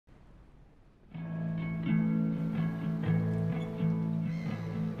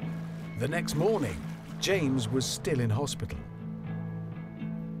The next morning, James was still in hospital.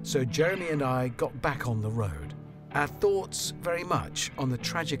 So Jeremy and I got back on the road, our thoughts very much on the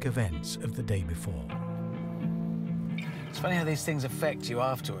tragic events of the day before. It's funny how these things affect you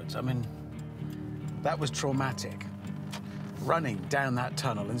afterwards. I mean, that was traumatic. Running down that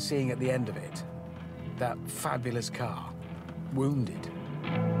tunnel and seeing at the end of it, that fabulous car, wounded.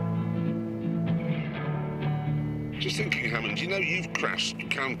 Just thinking, Hammond, you know, you've crashed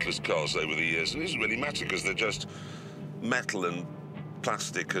countless cars over the years, and it doesn't really matter because they're just metal and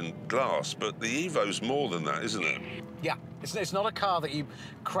plastic and glass, but the Evo's more than that, isn't it? Yeah, it's not a car that you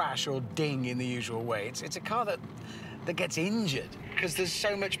crash or ding in the usual way. It's a car that gets injured because there's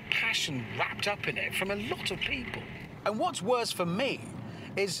so much passion wrapped up in it from a lot of people. And what's worse for me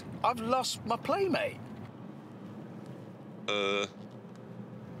is I've lost my playmate.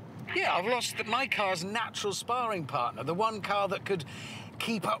 Yeah, I've lost my car's natural sparring partner, the one car that could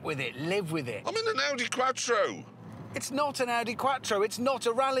keep up with it, live with it. I'm in an Audi Quattro. It's not an Audi Quattro, it's not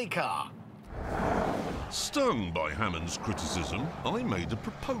a rally car. Stung by Hammond's criticism, I made a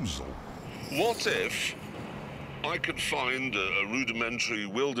proposal. What if I could find a rudimentary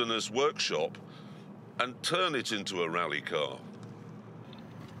wilderness workshop and turn it into a rally car?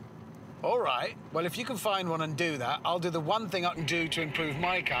 All right, well, if you can find one and do that, I'll do the one thing I can do to improve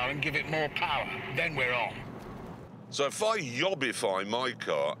my car and give it more power. Then we're on. So if I yobbify my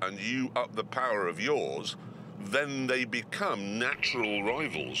car and you up the power of yours, then they become natural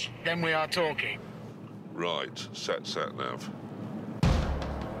rivals. Then we are talking. Right, sat nav.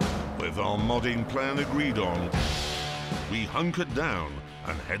 With our modding plan agreed on, we hunkered down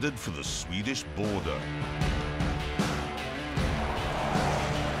and headed for the Swedish border.